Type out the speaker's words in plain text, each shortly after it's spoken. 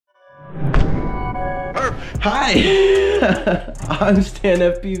Hi, I'm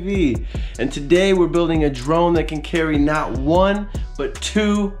stanfpv, and today we're building a drone that can carry not one, but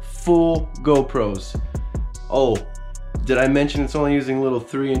 2 full GoPros. Oh, did I mention it's only using little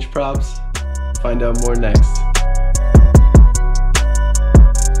 3-inch props? Find out more next.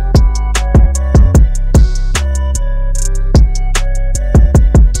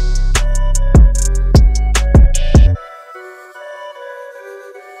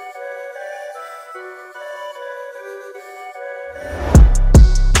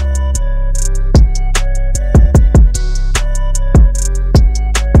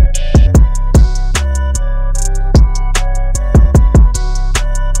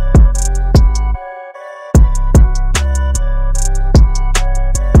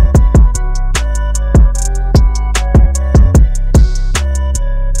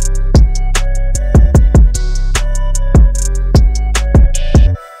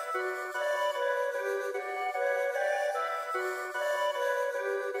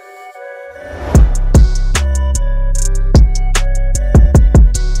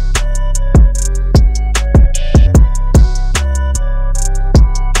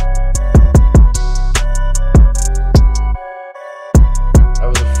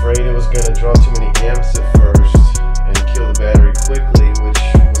 Gonna draw too many amps at first and kill the battery quickly, which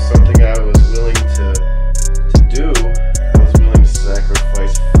was something I was willing to do. I was willing to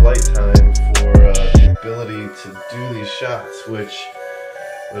sacrifice flight time for the ability to do these shots, which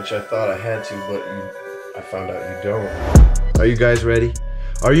I thought I had to, but I found out you don't. Are you guys ready?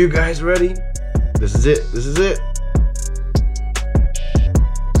 Are you guys ready? This is it. This is it.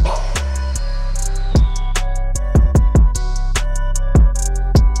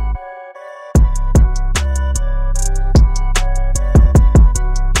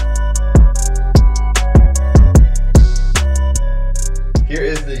 Here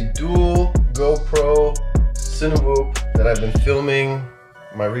is the dual GoPro cinewhoop that I've been filming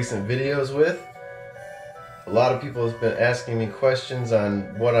my recent videos with. A lot of people have been asking me questions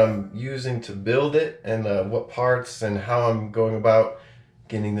on what I'm using to build it and what parts and how I'm going about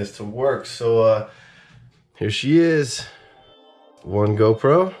getting this to work. So here she is. 1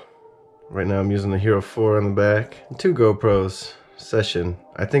 GoPro. Right now I'm using the Hero 4 on the back. And 2 GoPros. Session.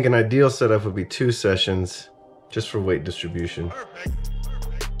 I think an ideal setup would be 2 sessions just for weight distribution. Perfect.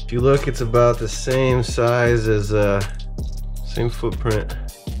 If you look, it's about the same size as, same footprint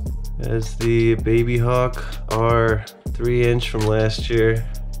as the Baby Hawk R 3-inch from last year.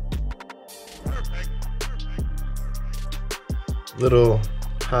 Little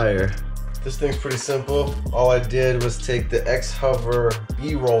higher. This thing's pretty simple. All I did was take the X-Hover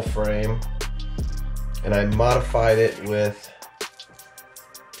B-roll frame and I modified it with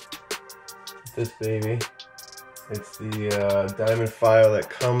this baby. It's the diamond file that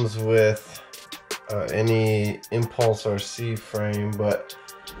comes with any Impulse RC frame, but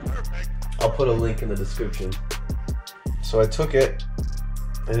I'll put a link in the description. So I took it,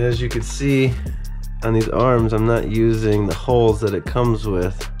 and as you can see on these arms, I'm not using the holes that it comes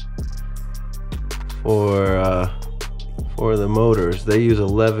with for the motors. They use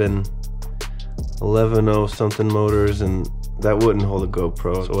 11 something motors, and that wouldn't hold a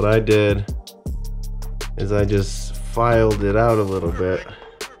GoPro. So what I did is I just filed it out a little bit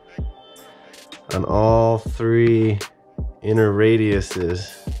on all 3 inner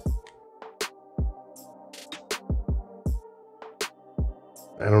radiuses.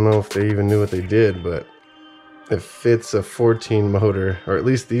 I don't know if they even knew what they did, but it fits a 14 motor, or at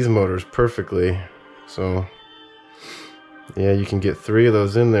least these motors, perfectly. So yeah, you can get 3 of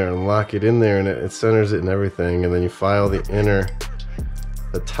those in there and lock it in there, and it centers it and everything, and then you file the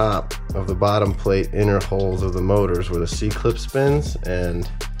top of the bottom plate inner holes of the motors where the C-clip spins, and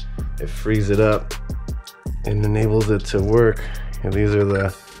it frees it up and enables it to work. And these are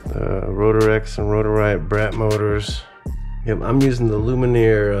the Rotor X and Rotor Riot Brat motors. Yep, I'm using the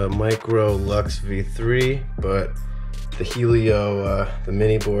Luminaire Micro Lux V3, but the Helio, the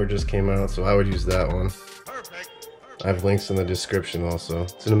mini board just came out, so I would use that one. I have links in the description also.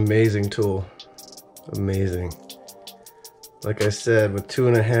 It's an amazing tool. Amazing. Like I said, with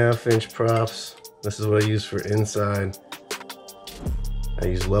 2.5-inch props, this is what I use for inside. I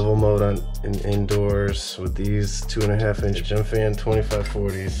use level mode indoors with these 2.5-inch Gemfan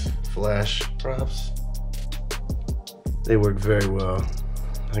 2540s flash props. They work very well.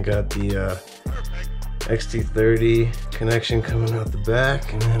 I got the XT30 connection coming out the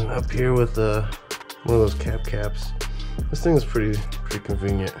back, and then up here with one of those caps. This thing is pretty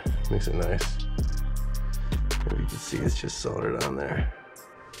convenient. Makes it nice. As you can see, it's just soldered on there.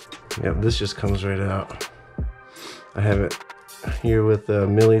 Yep, this just comes right out. I have it here with a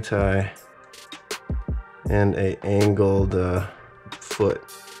milli tie and a angled foot,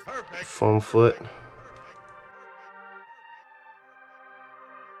 foam foot.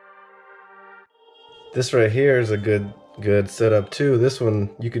 This right here is a good setup too. This one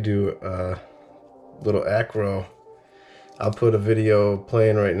you could do a little acro. I'll put a video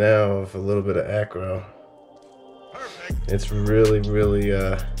playing right now of a little bit of acro. It's really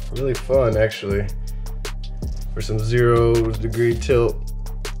fun actually for some 0-degree tilt.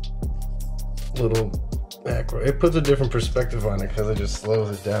 Little acro. It puts a different perspective on it because it just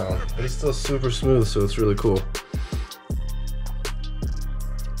slows it down, but it's still super smooth, so it's really cool.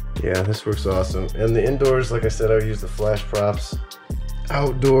 Yeah, this works awesome. And the indoors, like I said, I use the flash props.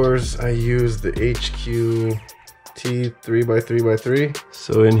 Outdoors, I use the HQT 3x3x3.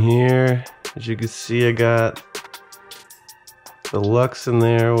 So in here, as you can see, I got the Lux in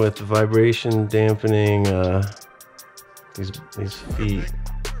there with vibration dampening these feet.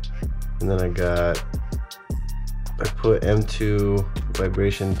 And then I put M2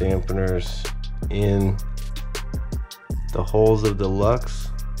 vibration dampeners in the holes of the Lux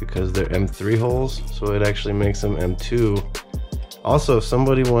because they're M3 holes, so it actually makes them M2. Also, if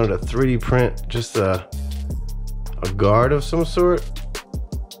somebody wanted a 3D print just a guard of some sort,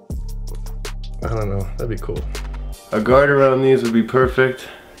 I don't know, that'd be cool. A guard around these would be perfect,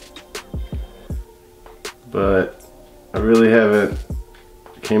 but I really haven't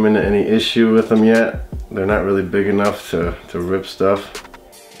came into any issue with them yet. They're not really big enough to rip stuff.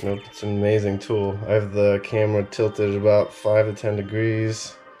 Nope, it's an amazing tool. I have the camera tilted about 5 to 10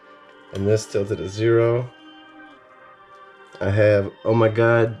 degrees, and this tilted at 0. I have, oh my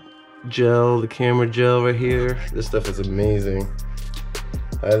god, gel, the camera gel right here. This stuff is amazing.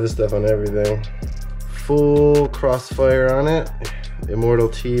 I have this stuff on everything. Full crossfire on it. Immortal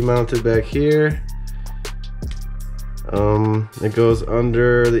T mounted back here. It goes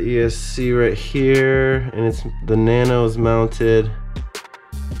under the ESC right here, and it's the Nano is mounted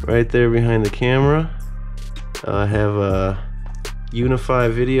right there behind the camera. I have a Unify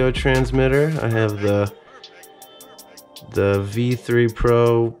video transmitter. I have the V3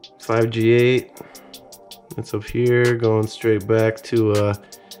 Pro 5G8. It's up here, going straight back to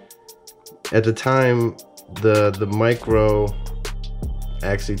at the time the micro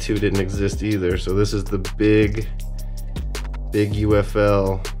Axie 2 didn't exist either, so this is the big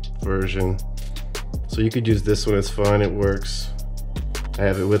UFL version. So you could use this one, it's fine, it works. I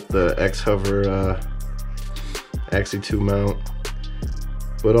have it with the X-Hover Axie 2 mount.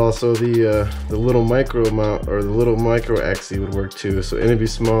 But also the little micro mount, or the little micro Axie would work too. So it'd be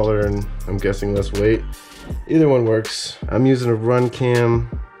smaller and I'm guessing less weight. Either one works. I'm using a Runcam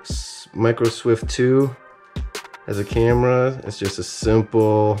Micro Swift 2 as a camera. It's just a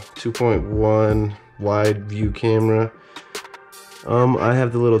simple 2.1 wide view camera. I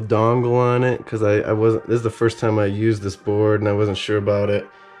have the little dongle on it because I wasn't, this is the first time I used this board and I wasn't sure about it.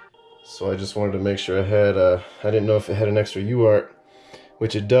 So I just wanted to make sure I had, I didn't know if it had an extra UART,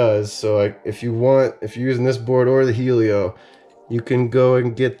 which it does. So if you're using this board or the Helio, you can go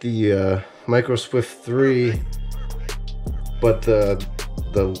and get the Micro Swift 3, but the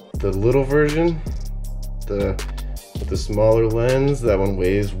little version, with the smaller lens, that one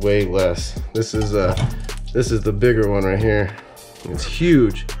weighs way less. This is the bigger one right here. It's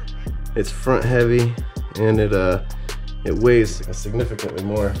huge. It's front heavy, and it weighs significantly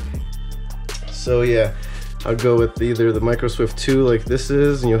more. So yeah, I'd go with either the Micro Swift 2 like this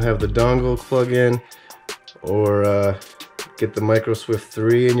is, and you'll have the dongle plug in, or get the Micro Swift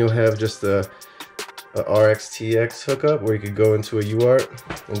 3 and you'll have just a RXTX hookup where you could go into a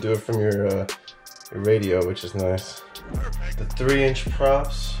UART and do it from your radio, which is nice. The 3-inch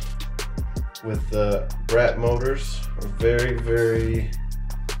props with the Brat motors are very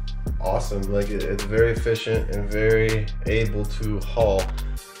awesome. Like it's very efficient and very able to haul.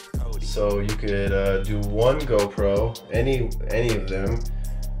 So you could do one GoPro, any of them,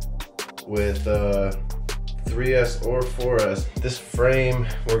 with 3S or 4S. This frame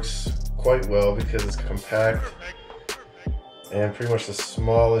works quite well because it's compact and pretty much the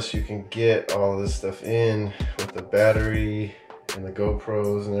smallest you can get all of this stuff in, with the battery and the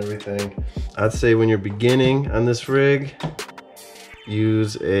GoPros and everything. I'd say when you're beginning on this rig,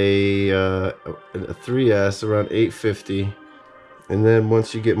 use a 3S around 850, and then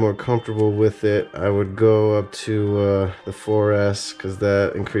once you get more comfortable with it, I would go up to the 4S, because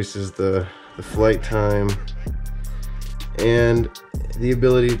that increases the flight time and the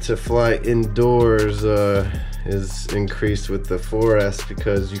ability to fly indoors is increased with the 4S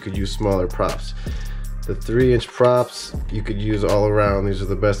because you could use smaller props. The 3-inch props you could use all around. These are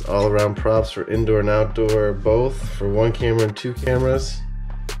the best all-around props for indoor and outdoor, both for one camera and two cameras.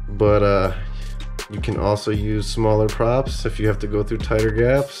 But You can also use smaller props if you have to go through tighter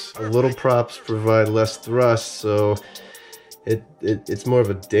gaps. The little props provide less thrust, so it's more of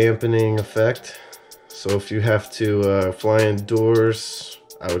a dampening effect. So if you have to fly indoors,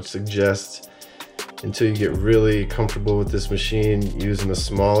 I would suggest, until you get really comfortable with this machine, using the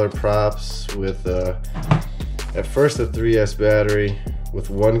smaller props with at first a 3S battery with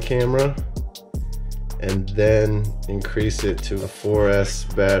one camera, and then increase it to a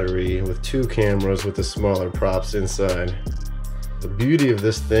 4S battery with two cameras with the smaller props inside. The beauty of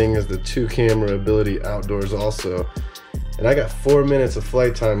this thing is the 2-camera ability outdoors also. And I got 4 minutes of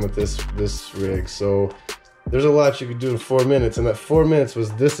flight time with this rig, so there's a lot you could do in 4 minutes, and that 4 minutes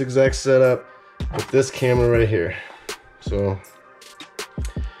was this exact setup with this camera right here. So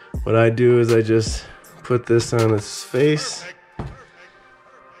what I do is I just put this on its face,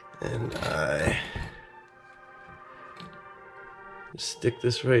 and I stick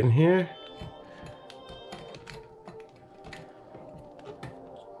this right in here.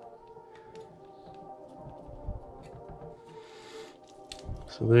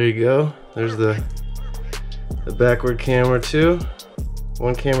 So there you go. There's the backward camera too.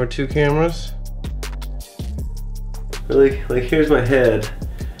 One camera, two cameras. Like here's my head.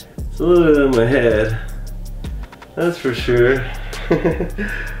 It's a little bit of my head. That's for sure.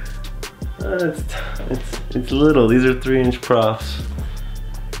 It's little. These are 3-inch props.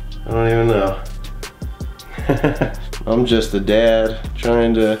 I don't even know. I'm just a dad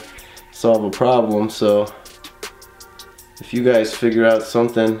trying to solve a problem, so if you guys figure out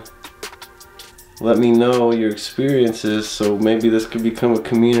something, let me know your experiences, so maybe this could become a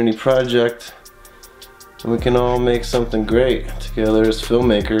community project and we can all make something great together as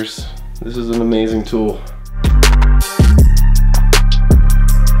filmmakers. This is an amazing tool.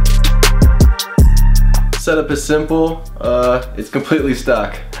 Setup is simple. It's completely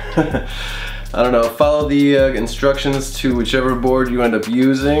stock. I don't know, follow the instructions to whichever board you end up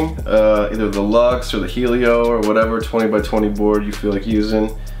using, either the Lux or the Helio or whatever 20x20 board you feel like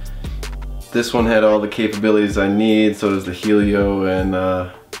using. This one had all the capabilities I need, so does the Helio,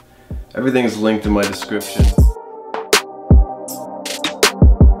 and everything's linked in my description.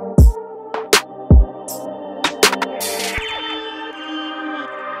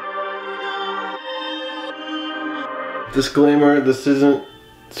 Disclaimer, this isn't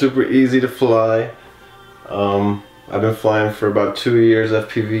super easy to fly. I've been flying for about 2 years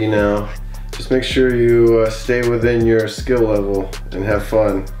FPV now. Just make sure you stay within your skill level and have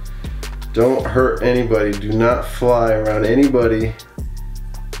fun. Don't hurt anybody. Do not fly around anybody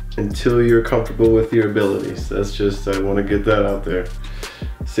until you're comfortable with your abilities. That's just, I want to get that out there.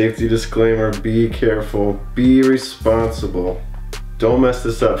 Safety disclaimer, be careful, be responsible. Don't mess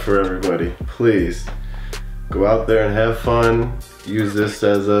this up for everybody, please. Go out there and have fun. Use this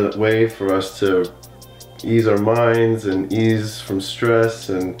as a way for us to ease our minds and ease from stress,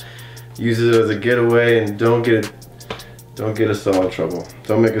 and use it as a getaway, and don't get us all in trouble.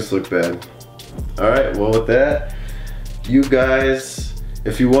 Don't make us look bad. Alright, well with that, you guys,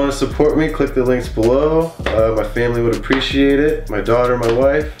 if you want to support me, click the links below. My family would appreciate it. My daughter, my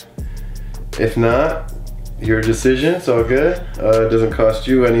wife. If not, your decision, it's all good. It doesn't cost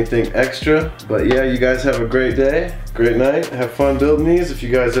you anything extra. But yeah, you guys have a great day, great night. Have fun building these. If you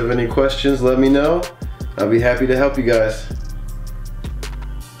guys have any questions, let me know. I'll be happy to help you guys.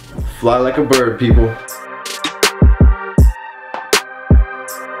 Fly like a bird, people.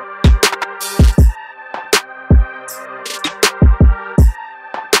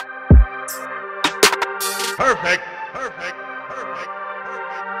 Perfect, perfect.